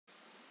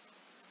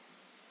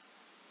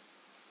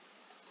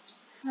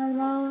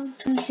Hello,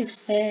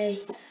 26A.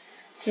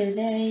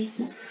 Today,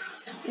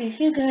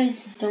 if you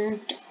guys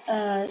don't,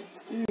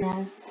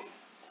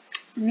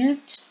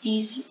 mute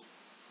these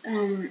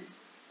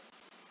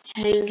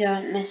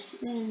hangout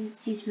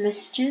these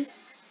messages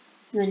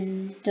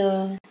when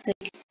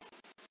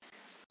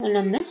when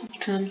a message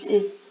comes,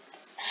 it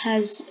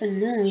has a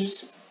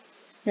noise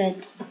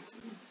that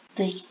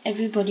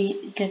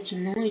everybody gets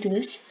annoyed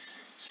with.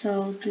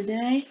 So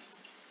today,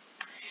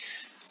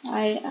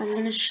 I'm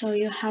gonna show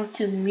you how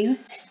to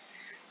mute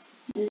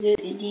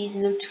these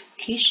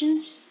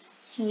notifications.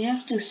 So you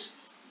have to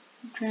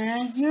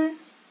drag your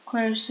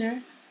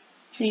cursor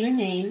to your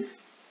name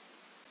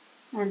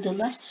on the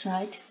left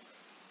side,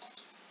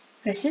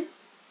 press it,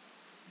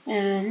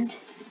 and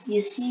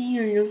you see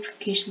your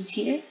notifications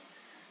here,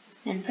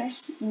 and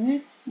press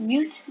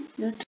mute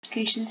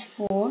notifications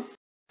for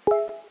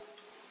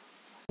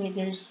where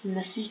there's a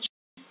message.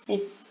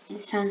 It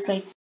sounds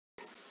like,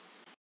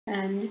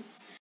 and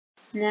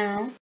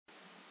now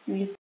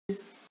you can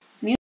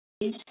mute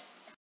these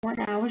 1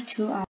 hour,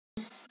 2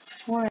 hours,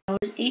 4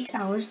 hours, 8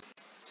 hours,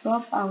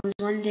 12 hours,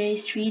 1 day,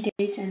 3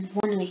 days, and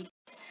 1 week.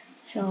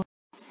 So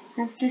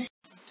hope this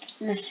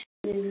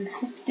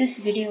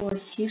video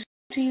was useful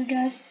to you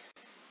guys,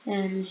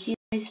 and see you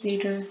guys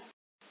later.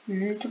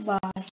 Bye.